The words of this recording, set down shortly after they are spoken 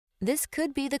This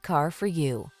could be the car for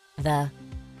you. The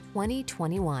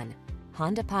 2021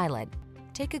 Honda Pilot.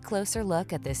 Take a closer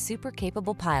look at this super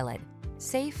capable Pilot.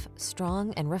 Safe,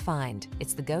 strong, and refined,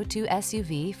 it's the go-to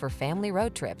SUV for family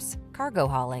road trips, cargo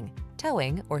hauling,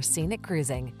 towing, or scenic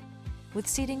cruising. With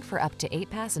seating for up to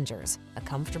 8 passengers, a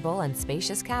comfortable and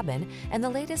spacious cabin, and the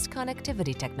latest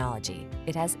connectivity technology,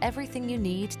 it has everything you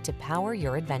need to power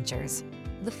your adventures.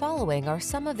 The following are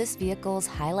some of this vehicle's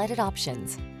highlighted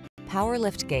options: power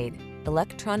liftgate,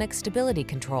 electronic stability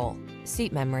control,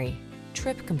 seat memory,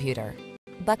 trip computer,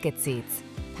 bucket seats,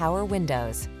 power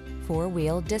windows,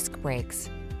 4-wheel disc brakes,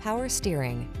 power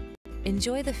steering.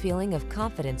 Enjoy the feeling of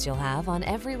confidence you'll have on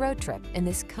every road trip in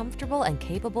this comfortable and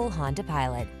capable Honda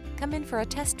Pilot. Come in for a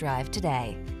test drive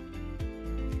today.